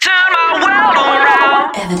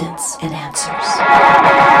evidence and answers.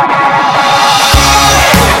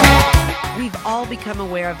 We've all become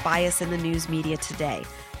aware of bias in the news media today.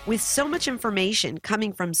 With so much information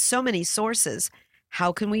coming from so many sources,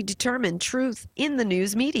 how can we determine truth in the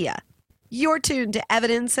news media? You're tuned to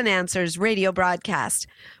Evidence and Answers radio broadcast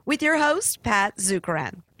with your host, Pat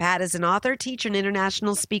Zukeran. Pat is an author, teacher, and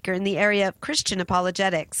international speaker in the area of Christian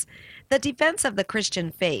apologetics, the defense of the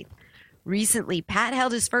Christian faith. Recently, Pat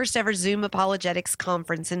held his first ever Zoom apologetics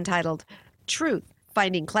conference entitled Truth,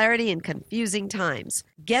 Finding Clarity in Confusing Times.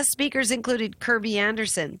 Guest speakers included Kerby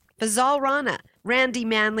Anderson, Fazal Rana, Randy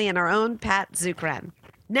Manley, and our own Pat Zukeran.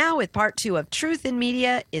 Now with part 2 of Truth in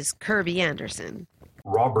Media is Kerby Anderson.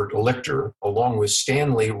 Robert Lichter, along with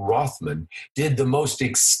Stanley Rothman, did the most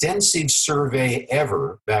extensive survey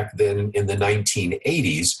ever back then in the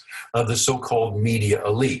 1980s of the so-called media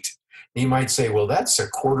elite. You might say, well, that's a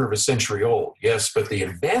quarter of a century old. Yes, but the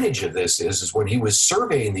advantage of this is when he was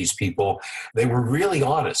surveying these people, they were really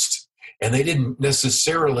honest. And they didn't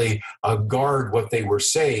necessarily guard what they were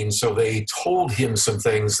saying, so they told him some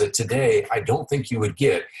things that today I don't think you would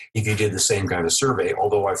get if you did the same kind of survey,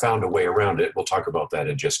 although I found a way around it. We'll talk about that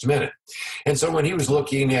in just a minute. And so when he was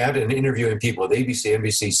looking at and interviewing people at ABC,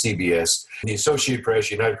 NBC, CBS, the Associated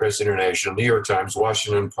Press, United Press International, New York Times,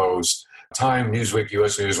 Washington Post, Time, Newsweek,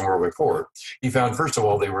 U.S. News, and World Report, he found, first of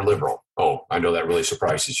all, they were liberal. Oh, I know that really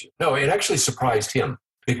surprises you. No, it actually surprised him.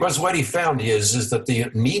 Because what he found is that the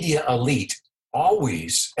media elite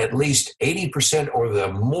always, at least 80% or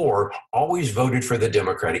the more, always voted for the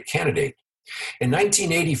Democratic candidate. In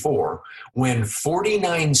 1984, when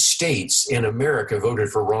 49 states in America voted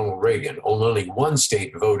for Ronald Reagan, only one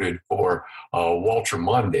state voted for Walter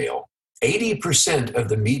Mondale, 80% of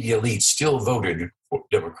the media elite still voted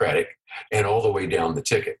Democratic and all the way down the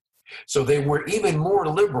ticket. So they were even more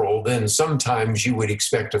liberal than sometimes you would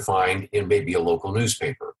expect to find in maybe a local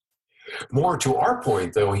newspaper. More to our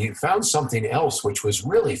point, though, he found something else which was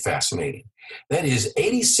really fascinating. That is,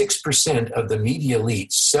 86% of the media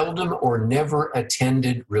elite seldom or never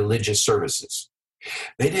attended religious services.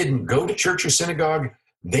 They didn't go to church or synagogue.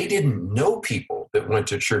 They didn't know people that went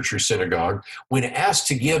to church or synagogue. When asked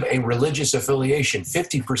to give a religious affiliation,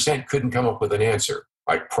 50% couldn't come up with an answer,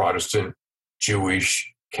 like Protestant, Jewish,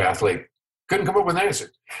 Catholic, couldn't come up with an answer.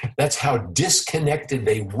 That's how disconnected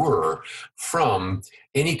they were from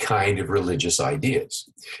any kind of religious ideas.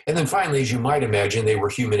 And then finally, as you might imagine, they were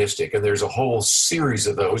humanistic, and there's a whole series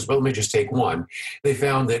of those, but let me just take one. They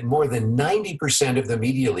found that more than 90% of the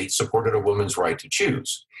media elite supported a woman's right to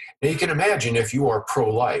choose. Now, you can imagine if you are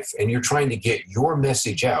pro-life and you're trying to get your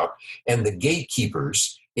message out, and the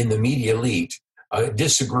gatekeepers in the media elite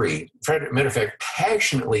disagree, matter of fact,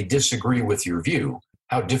 passionately disagree with your view,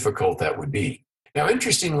 how difficult that would be. Now,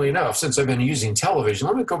 interestingly enough, since I've been using television,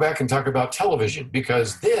 let me go back and talk about television,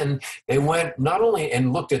 because then they went not only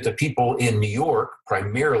and looked at the people in New York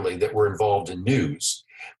primarily that were involved in news,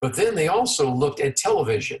 but then they also looked at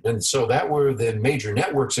television. And so that were the major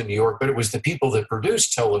networks in New York, but it was the people that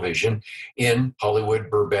produced television in Hollywood,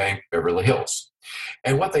 Burbank, Beverly Hills.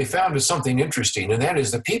 And what they found is something interesting, and that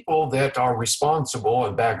is the people that are responsible,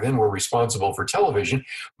 and back then were responsible for television,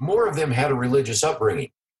 more of them had a religious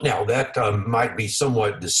upbringing. Now, that might be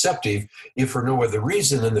somewhat deceptive, if for no other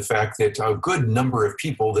reason than the fact that a good number of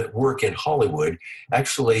people that work in Hollywood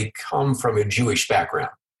actually come from a Jewish background.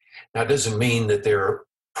 Now, it doesn't mean that they're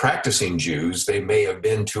practicing Jews. They may have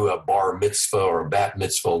been to a bar mitzvah or a bat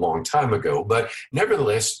mitzvah a long time ago, but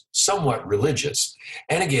nevertheless, somewhat religious.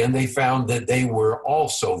 And again, they found that they were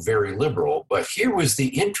also very liberal. But here was the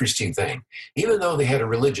interesting thing. Even though they had a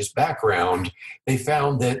religious background, they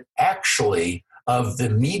found that actually of the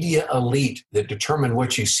media elite that determine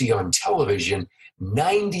what you see on television,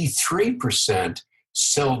 93%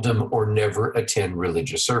 seldom or never attend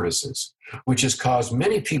religious services, which has caused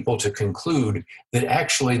many people to conclude that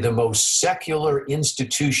actually the most secular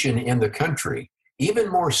institution in the country, even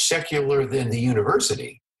more secular than the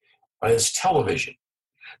university, is television.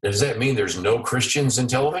 Now, does that mean there's no Christians in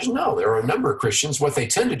television? No, there are a number of Christians. What they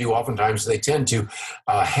tend to do oftentimes, they tend to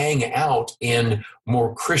hang out in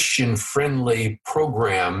more Christian-friendly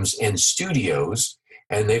programs and studios.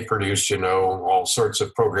 And they produced, all sorts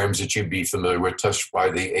of programs that you'd be familiar with, Touched by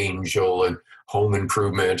the Angel and Home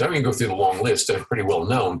Improvement. I mean, go through the long list, they're pretty well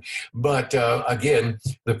known. But again,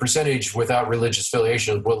 the percentage without religious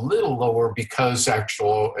affiliation was a little lower because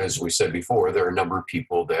as we said before, there are a number of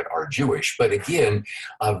people that are Jewish. But again,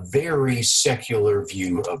 a very secular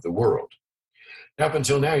view of the world. Up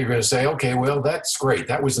until now, you're going to say, okay, well, that's great.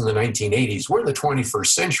 That was in the 1980s. We're in the 21st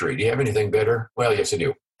century. Do you have anything better? Well, yes, I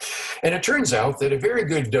do. And it turns out that a very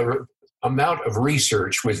good amount of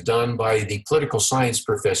research was done by the political science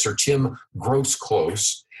professor Tim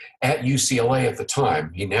Grosclose at UCLA at the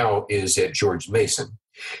time. He now is at George Mason.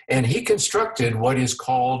 And he constructed what is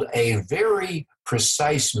called a very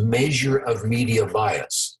precise measure of media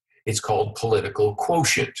bias. It's called political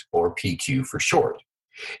quotient, or PQ for short.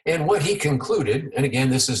 And what he concluded, and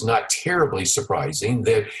again, this is not terribly surprising,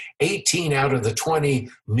 that 18 out of the 20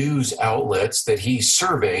 news outlets that he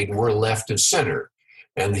surveyed were left of center.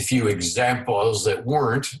 And the few examples that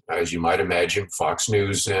weren't, as you might imagine, Fox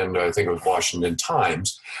News and I think it was Washington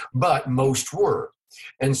Times, but most were.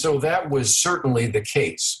 And so that was certainly the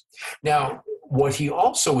case. Now, what he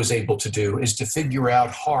also was able to do is to figure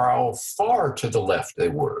out how far to the left they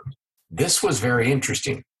were. This was very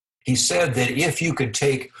interesting. He said that if you could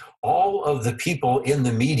take all of the people in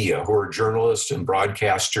the media who are journalists and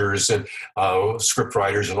broadcasters and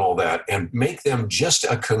scriptwriters and all that, and make them just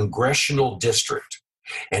a congressional district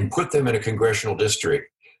and put them in a congressional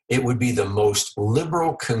district, it would be the most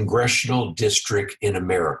liberal congressional district in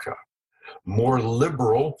America. More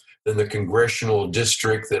liberal than the congressional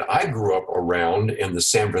district that I grew up around in the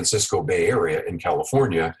San Francisco Bay Area in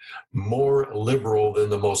California, more liberal than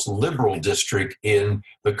the most liberal district in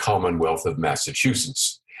the Commonwealth of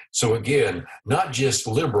Massachusetts. So again, not just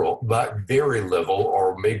liberal, but very liberal,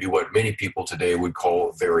 or maybe what many people today would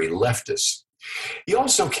call very leftist. He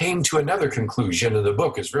also came to another conclusion, and the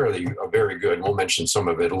book is very good. We'll mention some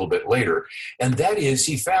of it a little bit later. And that is,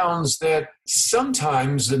 he found that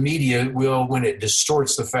sometimes the media will, when it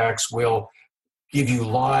distorts the facts, will give you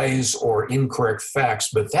lies or incorrect facts,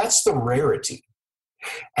 but that's the rarity.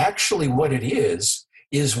 Actually, what it is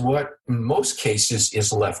what in most cases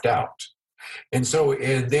is left out. And so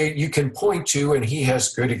you can point to, and he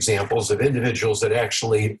has good examples of individuals that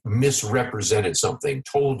actually misrepresented something,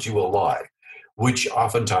 told you a lie, which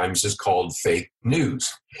oftentimes is called fake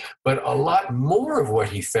news. But a lot more of what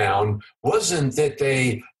he found wasn't that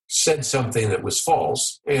they said something that was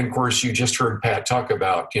false. And of course, you just heard Pat talk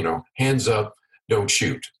about, hands up, don't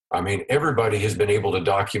shoot. I mean, everybody has been able to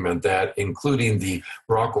document that, including the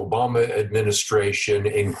Barack Obama administration,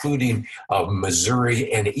 including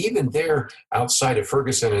Missouri, and even there outside of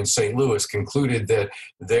Ferguson and St. Louis concluded that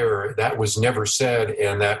that was never said,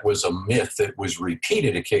 and that was a myth that was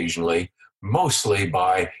repeated occasionally, mostly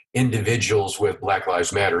by individuals with Black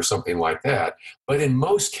Lives Matter, something like that. But in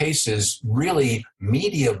most cases, really,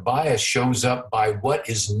 media bias shows up by what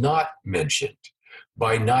is not mentioned,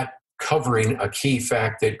 by not covering a key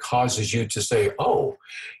fact that causes you to say, oh.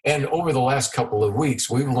 And over the last couple of weeks,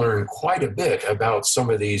 we've learned quite a bit about some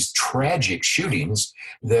of these tragic shootings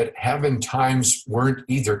that times weren't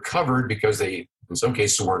either covered because they, in some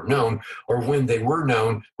cases, weren't known, or when they were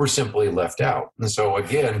known, were simply left out. And so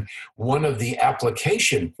again, one of the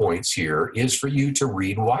application points here is for you to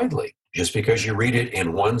read widely. Just because you read it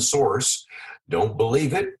in one source, don't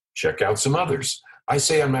believe it, check out some others. I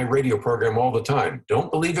say on my radio program all the time,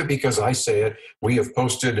 don't believe it because I say it. We have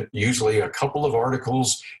posted usually a couple of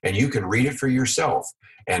articles, and you can read it for yourself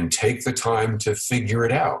and take the time to figure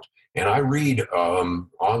it out. And I read on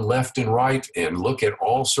left and right and look at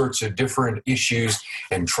all sorts of different issues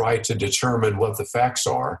and try to determine what the facts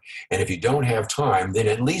are. And if you don't have time, then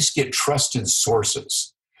at least get trusted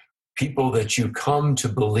sources, people that you come to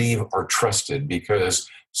believe are trusted, because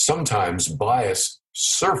sometimes bias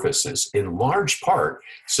surfaces in large part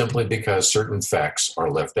simply because certain facts are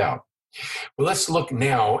left out. Well, let's look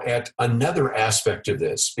now at another aspect of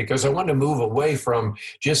this, because I want to move away from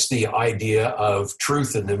just the idea of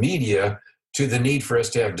truth in the media to the need for us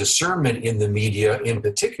to have discernment in the media, in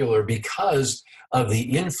particular because of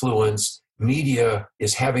the influence media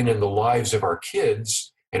is having in the lives of our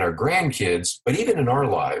kids and our grandkids, but even in our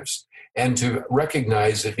lives. And to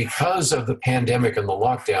recognize that because of the pandemic and the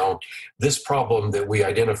lockdown, this problem that we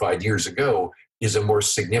identified years ago is a more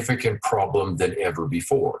significant problem than ever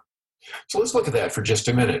before. So let's look at that for just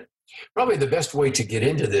a minute. Probably the best way to get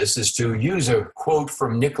into this is to use a quote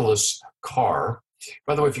from Nicholas Carr.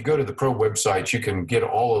 By the way, if you go to the Pro website, you can get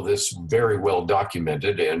all of this very well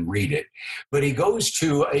documented and read it. But he goes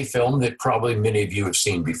to a film that probably many of you have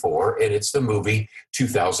seen before, and it's the movie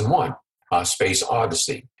 2001, Space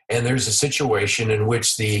Odyssey. And there's a situation in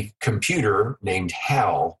which the computer named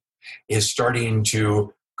Hal is starting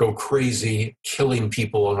to go crazy, killing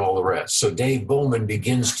people and all the rest. So Dave Bowman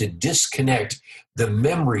begins to disconnect the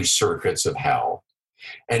memory circuits of Hal.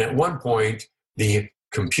 And at one point, the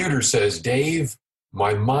computer says, Dave,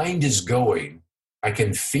 my mind is going. I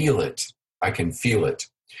can feel it. I can feel it.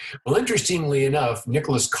 Well, interestingly enough,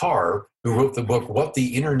 Nicholas Carr, who wrote the book, What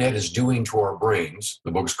the Internet is Doing to Our Brains,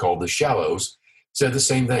 the book's called The Shallows, said the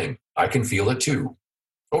same thing. I can feel it too.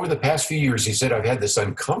 Over the past few years, he said, I've had this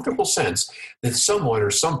uncomfortable sense that someone or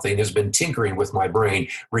something has been tinkering with my brain,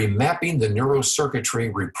 remapping the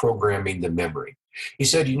neurocircuitry, reprogramming the memory. He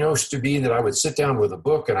said, you know, to be that I would sit down with a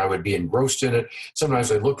book and I would be engrossed in it.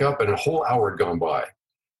 Sometimes I'd look up and a whole hour had gone by.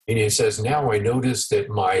 And he says, now I notice that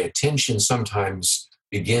my attention sometimes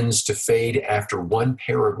begins to fade after one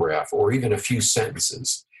paragraph or even a few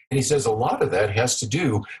sentences. And he says a lot of that has to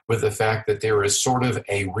do with the fact that there is sort of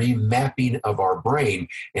a remapping of our brain,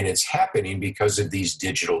 and it's happening because of these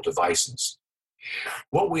digital devices.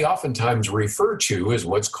 What we oftentimes refer to is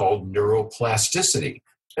what's called neuroplasticity.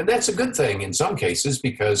 And that's a good thing in some cases,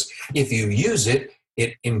 because if you use it,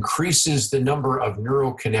 it increases the number of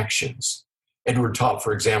neural connections. Edward Topp,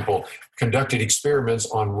 for example, conducted experiments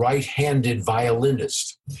on right-handed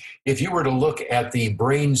violinists. If you were to look at the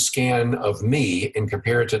brain scan of me and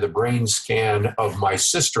compare it to the brain scan of my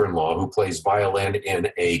sister-in-law who plays violin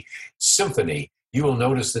in a symphony, you will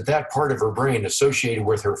notice that that part of her brain associated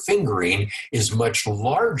with her fingering is much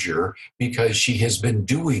larger because she has been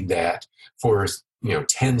doing that for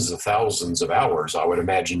tens of thousands of hours, I would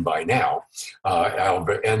imagine by now.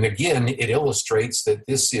 And again, it illustrates that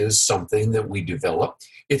this is something that we develop.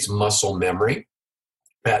 It's muscle memory.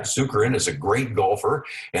 Pat Zukeran is a great golfer,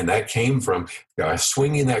 and that came from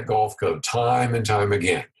swinging that golf club time and time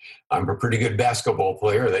again. I'm a pretty good basketball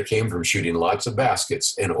player. That came from shooting lots of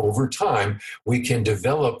baskets. And over time, we can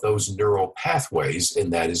develop those neural pathways,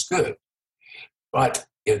 and that is good. But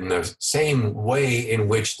in the same way in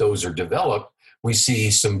which those are developed, we see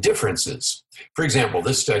some differences. For example,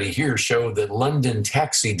 this study here showed that London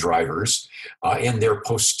taxi drivers in their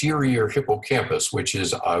posterior hippocampus, which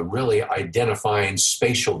is really identifying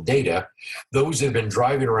spatial data, those that have been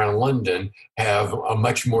driving around London have a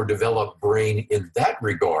much more developed brain in that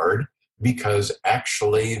regard, because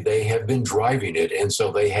actually they have been driving it. And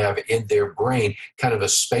so they have in their brain kind of a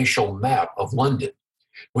spatial map of London,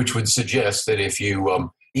 which would suggest that if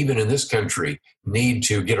you, even in this country, need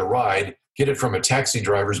to get a ride, get it from a taxi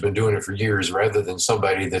driver who's been doing it for years rather than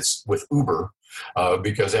somebody that's with Uber,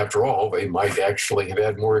 because after all, they might actually have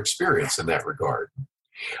had more experience in that regard.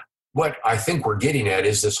 What I think we're getting at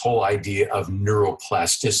is this whole idea of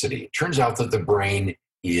neuroplasticity. It turns out that the brain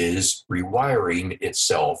is rewiring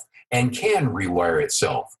itself and can rewire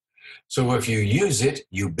itself. So if you use it,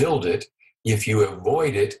 you build it. If you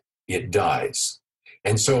avoid it, it dies.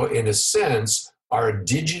 And so in a sense, our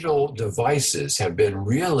digital devices have been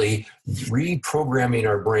really reprogramming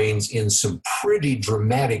our brains in some pretty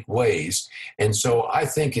dramatic ways. And so I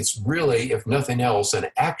think it's really, if nothing else, an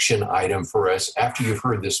action item for us after you've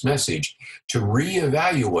heard this message to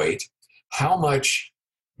reevaluate how much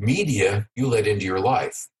media you let into your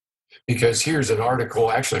life. Because here's an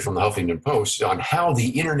article actually from the Huffington Post on how the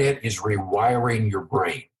internet is rewiring your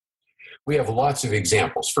brain. We have lots of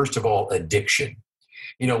examples. First of all, addiction.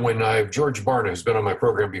 You know, when George Barna, who's been on my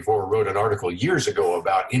program before, wrote an article years ago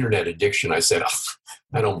about internet addiction, I said,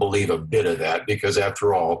 I don't believe a bit of that, because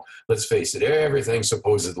after all, let's face it, everything's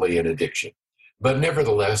supposedly an addiction. But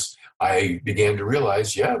nevertheless, I began to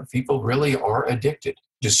realize, people really are addicted.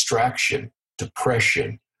 Distraction,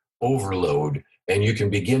 depression, overload, and you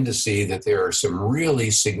can begin to see that there are some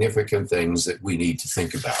really significant things that we need to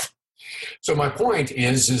think about. So my point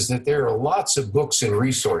is that there are lots of books and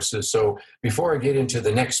resources. So before I get into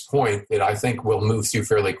the next point that I think we'll move through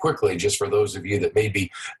fairly quickly, just for those of you that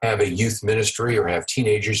maybe have a youth ministry or have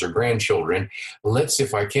teenagers or grandchildren, let's,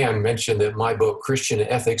 if I can, mention that my book, Christian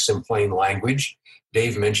Ethics in Plain Language,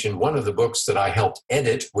 Dave mentioned one of the books that I helped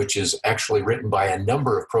edit, which is actually written by a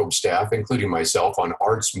number of probe staff, including myself, on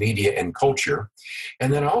arts, media, and culture.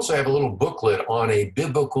 And then I also have a little booklet on a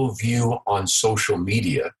biblical view on social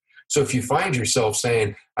media. So if you find yourself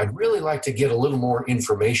saying, I'd really like to get a little more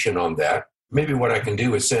information on that, maybe what I can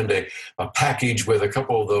do is send a package with a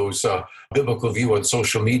couple of those biblical view on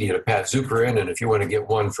social media to Pat Zukeran. And if you want to get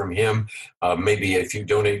one from him, maybe if you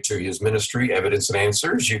donate to his ministry, Evidence and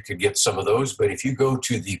Answers, you could get some of those. But if you go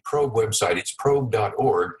to the Probe website, it's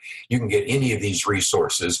probe.org, you can get any of these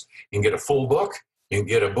resources. You can get a full book. You can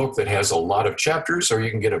get a book that has a lot of chapters, or you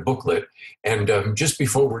can get a booklet. And just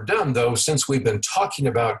before we're done, though, since we've been talking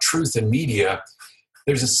about truth in media,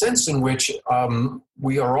 there's a sense in which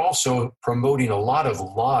we are also promoting a lot of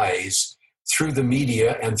lies through the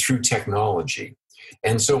media and through technology.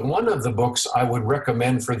 And so one of the books I would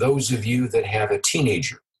recommend for those of you that have a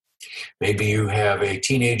teenager, maybe you have a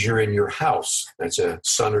teenager in your house that's a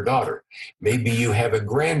son or daughter. Maybe you have a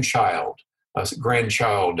grandchild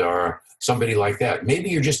or somebody like that.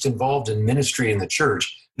 Maybe you're just involved in ministry in the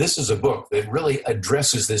church. This is a book that really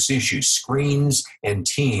addresses this issue, screens and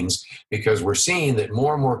teens, because we're seeing that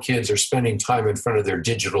more and more kids are spending time in front of their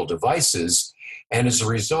digital devices. And as a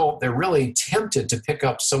result, they're really tempted to pick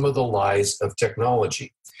up some of the lies of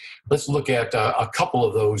technology. Let's look at a couple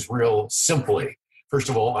of those real simply. First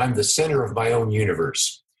of all, I'm the center of my own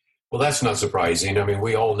universe. Well, that's not surprising. I mean,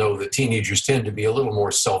 we all know that teenagers tend to be a little more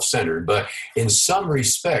self-centered, but in some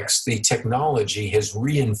respects, the technology has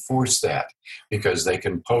reinforced that because they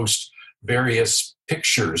can post various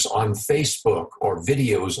pictures on Facebook or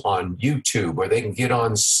videos on YouTube, or they can get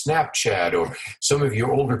on Snapchat, or some of you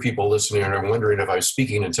older people listening are wondering if I'm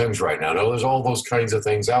speaking in tongues right now. No, there's all those kinds of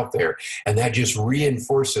things out there, and that just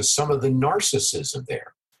reinforces some of the narcissism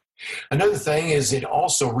there. Another thing is it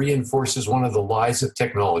also reinforces one of the lies of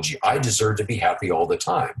technology. I deserve to be happy all the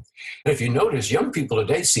time. And if you notice, young people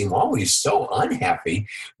today seem always so unhappy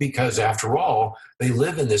because, after all, they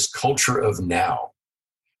live in this culture of now.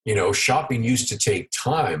 You know, shopping used to take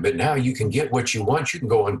time, but now you can get what you want. You can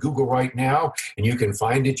go on Google right now and you can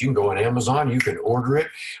find it. You can go on Amazon, you can order it.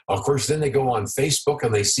 Of course, then they go on Facebook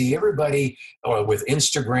and they see everybody with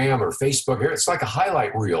Instagram or Facebook. It's like a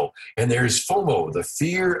highlight reel. And there's FOMO, the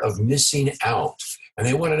fear of missing out. And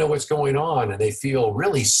they want to know what's going on. And they feel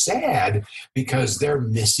really sad because they're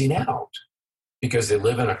missing out, because they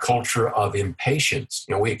live in a culture of impatience.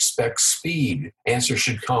 You know, we expect speed. Answers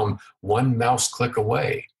should come one mouse click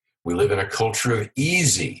away. We live in a culture of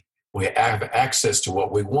easy. We have access to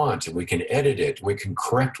what we want, and we can edit it. We can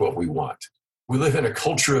correct what we want. We live in a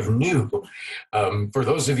culture of new. For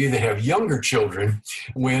those of you that have younger children,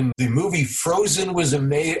 when the movie Frozen was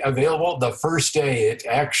available, the first day it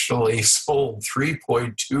actually sold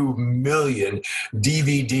 3.2 million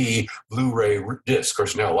DVD Blu-ray discs. Of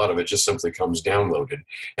course, now a lot of it just simply comes downloaded.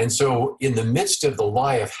 And so in the midst of the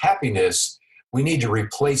lie of happiness, we need to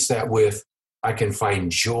replace that with, I can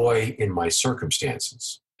find joy in my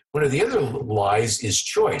circumstances. One of the other lies is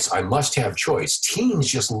choice. I must have choice. Teens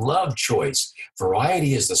just love choice.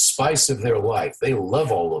 Variety is the spice of their life. They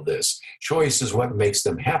love all of this. Choice is what makes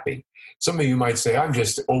them happy. Some of you might say, I'm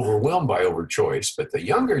just overwhelmed by overchoice, but the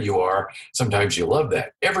younger you are, sometimes you love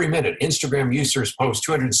that. Every minute, Instagram users post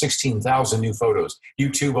 216,000 new photos.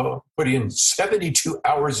 YouTube put in 72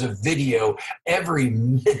 hours of video every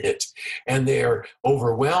minute, and they're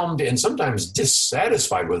overwhelmed and sometimes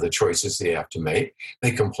dissatisfied with the choices they have to make.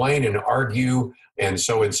 They complain and argue, and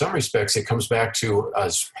so in some respects, it comes back to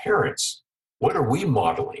us parents. What are we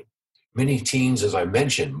modeling? Many teens, as I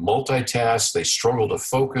mentioned, multitask. They struggle to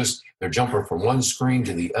focus. They're jumping from one screen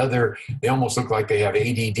to the other. They almost look like they have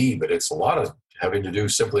ADD, but it's a lot of having to do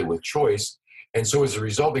simply with choice. And so as a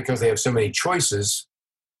result, because they have so many choices,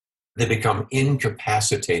 they become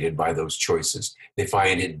incapacitated by those choices. They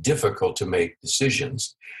find it difficult to make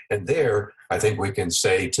decisions. And there, I think we can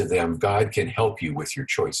say to them, God can help you with your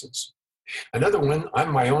choices. Another one,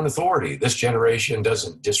 I'm my own authority. This generation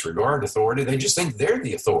doesn't disregard authority. They just think they're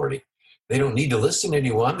the authority. They don't need to listen to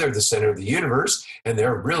anyone. They're the center of the universe, and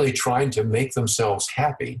they're really trying to make themselves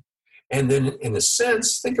happy. And then, in a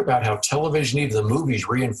sense, think about how television, even the movies,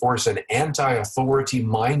 reinforce an anti-authority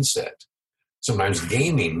mindset. Sometimes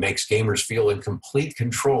gaming makes gamers feel in complete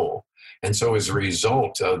control. And so as a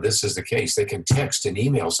result, this is the case. They can text and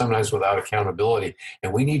email, sometimes without accountability.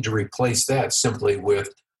 And we need to replace that simply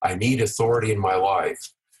with, I need authority in my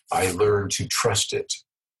life. I learn to trust it.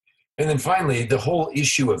 And then finally, the whole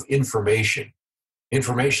issue of information.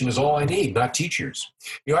 Information is all I need, not teachers.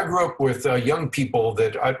 You know, I grew up with young people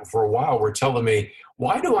that for a while were telling me,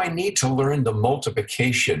 why do I need to learn the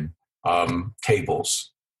multiplication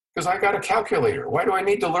tables? Because I got a calculator. Why do I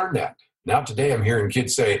need to learn that? Now today I'm hearing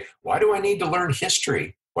kids say, why do I need to learn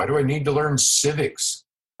history? Why do I need to learn civics?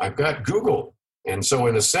 I've got Google. And so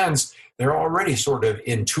in a sense, they're already sort of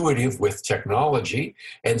intuitive with technology.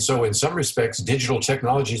 And so in some respects, digital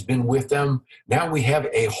technology has been with them. Now we have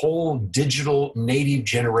a whole digital native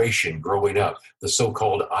generation growing up, the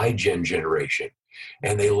so-called iGen generation.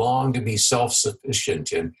 And they long to be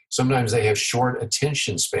self-sufficient. And sometimes they have short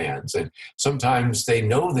attention spans. And sometimes they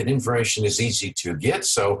know that information is easy to get,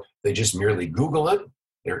 so they just merely Google it.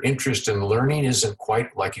 Their interest in learning isn't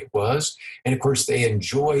quite like it was. And of course, they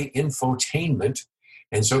enjoy infotainment.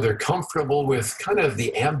 And so they're comfortable with kind of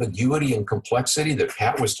the ambiguity and complexity that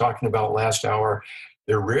Pat was talking about last hour.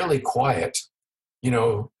 They're rarely quiet. You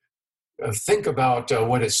know, think about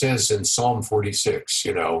what it says in Psalm 46,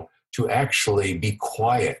 you know, to actually be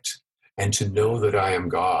quiet and to know that I am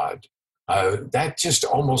God. That just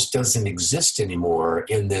almost doesn't exist anymore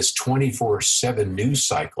in this 24/7 news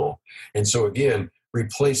cycle. And so again,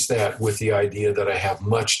 replace that with the idea that I have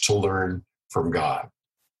much to learn from God.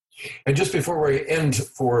 And just before we end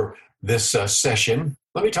for this session,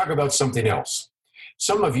 let me talk about something else.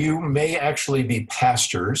 Some of you may actually be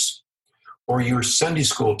pastors, or you're Sunday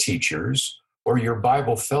school teachers, or you're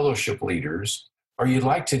Bible fellowship leaders, or you'd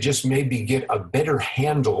like to just maybe get a better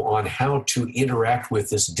handle on how to interact with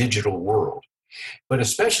this digital world. But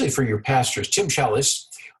especially for your pastors, Tim Challis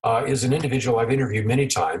is an individual I've interviewed many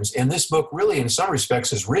times, and this book really, in some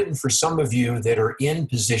respects, is written for some of you that are in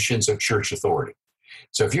positions of church authority.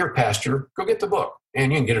 So if you're a pastor, go get the book,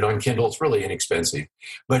 and you can get it on Kindle. It's really inexpensive.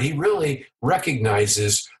 But he really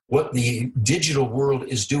recognizes what the digital world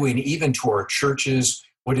is doing even to our churches,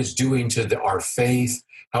 what it's doing to our faith,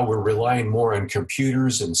 how we're relying more on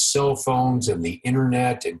computers and cell phones and the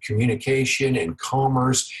internet and communication and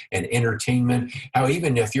commerce and entertainment. How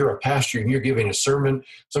even if you're a pastor and you're giving a sermon,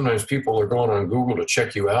 sometimes people are going on Google to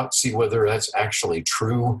check you out, see whether that's actually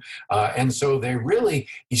true. And so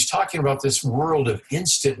he's talking about this world of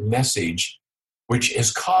instant message, which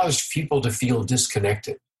has caused people to feel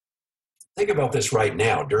disconnected. Think about this right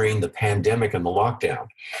now during the pandemic and the lockdown.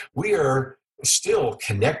 We are still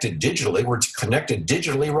connected digitally. We're connected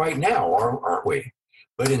digitally right now, aren't we?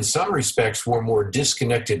 But in some respects, we're more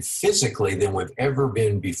disconnected physically than we've ever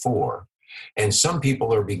been before. And some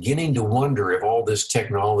people are beginning to wonder if all this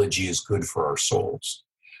technology is good for our souls.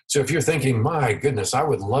 So if you're thinking, my goodness, I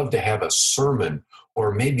would love to have a sermon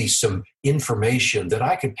or maybe some information that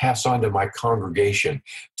I could pass on to my congregation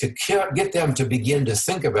to get them to begin to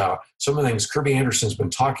think about some of the things Kerby Anderson's been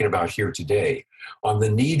talking about here today, on the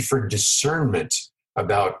need for discernment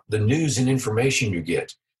about the news and information you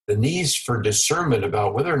get, the needs for discernment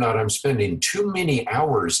about whether or not I'm spending too many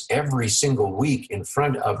hours every single week in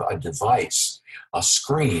front of a device, a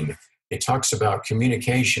screen. It talks about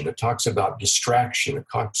communication. It talks about distraction. It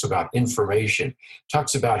talks about information. It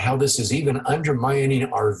talks about how this is even undermining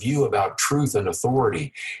our view about truth and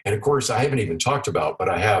authority. And of course, I haven't even talked about, but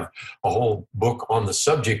I have a whole book on the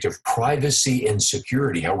subject of privacy and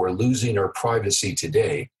security, how we're losing our privacy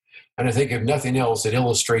today. And I think if nothing else, it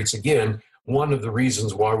illustrates again one of the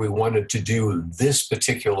reasons why we wanted to do this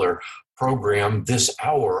particular program this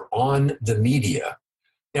hour on the media.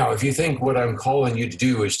 Now, if you think what I'm calling you to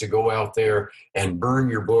do is to go out there and burn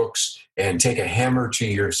your books and take a hammer to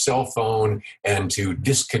your cell phone and to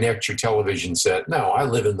disconnect your television set, no, I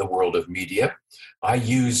live in the world of media. I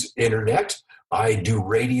use internet. I do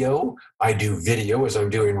radio. I do video, as I'm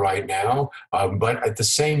doing right now. But at the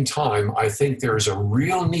same time, I think there's a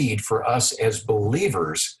real need for us as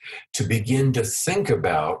believers to begin to think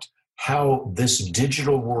about how this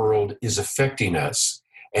digital world is affecting us,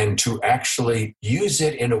 and to actually use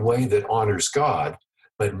it in a way that honors God,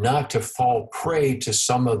 but not to fall prey to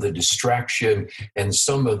some of the distraction and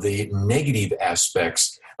some of the negative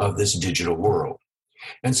aspects of this digital world.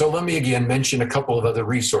 And so let me again mention a couple of other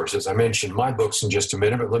resources. I mentioned my books in just a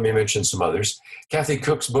minute, but let me mention some others. Kathy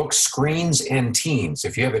Cook's book, Screens and Teens.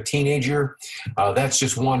 If you have a teenager, that's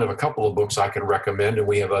just one of a couple of books I can recommend, and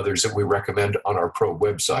we have others that we recommend on our Pro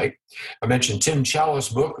website. I mentioned Tim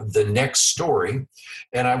Challis' book, The Next Story,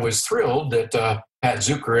 and I was thrilled that Pat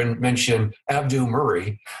Zuckeran mentioned Abdu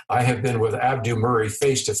Murray. I have been with Abdu Murray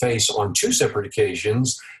face-to-face on two separate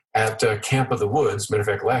occasions at Camp of the Woods. Matter of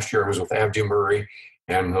fact, last year I was with Abdu Murray,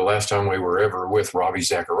 and the last time we were ever with Ravi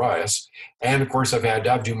Zacharias. And of course, I've had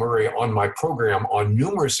Abdu Murray on my program on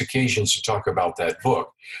numerous occasions to talk about that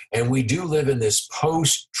book. And we do live in this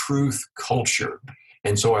post-truth culture.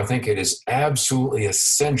 And so I think it is absolutely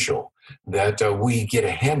essential that we get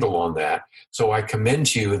a handle on that. So I commend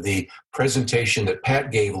to you the presentation that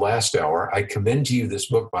Pat gave last hour. I commend to you this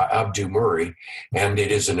book by Abdu Murray, and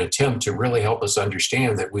it is an attempt to really help us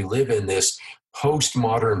understand that we live in this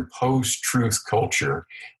postmodern, post-truth culture,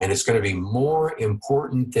 and it's going to be more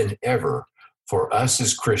important than ever for us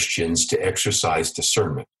as Christians to exercise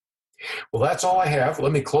discernment. Well, that's all I have.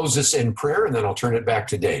 Let me close this in prayer, and then I'll turn it back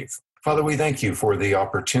to Dave. Father, we thank you for the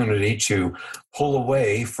opportunity to pull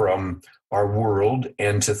away from our world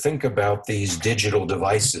and to think about these digital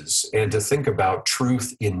devices and to think about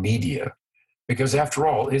truth in media. Because after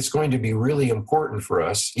all, it's going to be really important for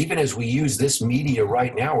us, even as we use this media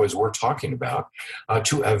right now, as we're talking about,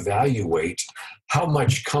 to evaluate how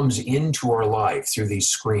much comes into our life through these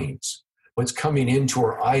screens, what's coming into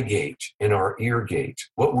our eye gate and our ear gate,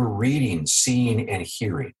 what we're reading, seeing, and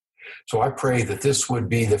hearing. So I pray that this would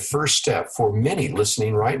be the first step for many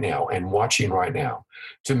listening right now and watching right now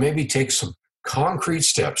to maybe take some concrete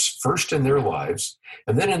steps, first in their lives,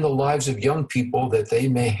 and then in the lives of young people that they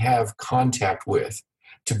may have contact with,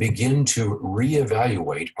 to begin to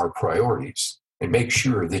reevaluate our priorities and make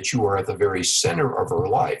sure that you are at the very center of our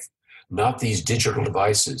life, not these digital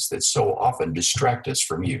devices that so often distract us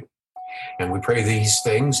from you. And we pray these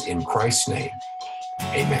things in Christ's name.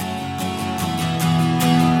 Amen.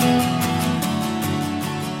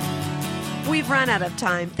 We've run out of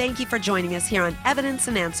time. Thank you for joining us here on Evidence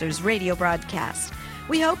and Answers radio broadcast.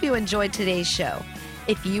 We hope you enjoyed today's show.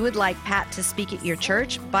 If you would like Pat to speak at your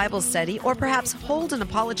church, Bible study, or perhaps hold an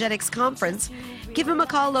apologetics conference, give him a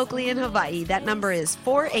call locally in Hawaii. That number is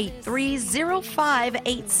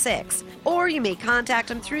 483-0586. Or you may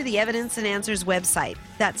contact him through the Evidence and Answers website.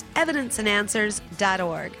 That's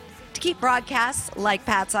evidenceandanswers.org. To keep broadcasts like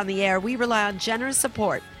Pat's on the air, we rely on generous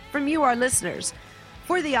support from you, our listeners.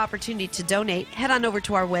 For the opportunity to donate, head on over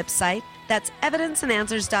to our website. That's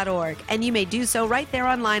evidenceandanswers.org, and you may do so right there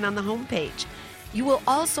online on the homepage. You will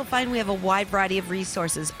also find we have a wide variety of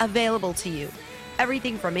resources available to you.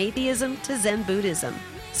 Everything from atheism to Zen Buddhism.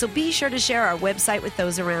 So be sure to share our website with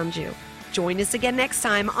those around you. Join us again next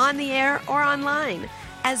time on the air or online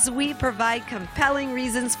as we provide compelling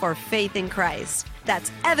reasons for faith in Christ.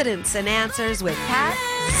 That's Evidence and Answers with Pat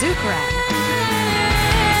Zukeran.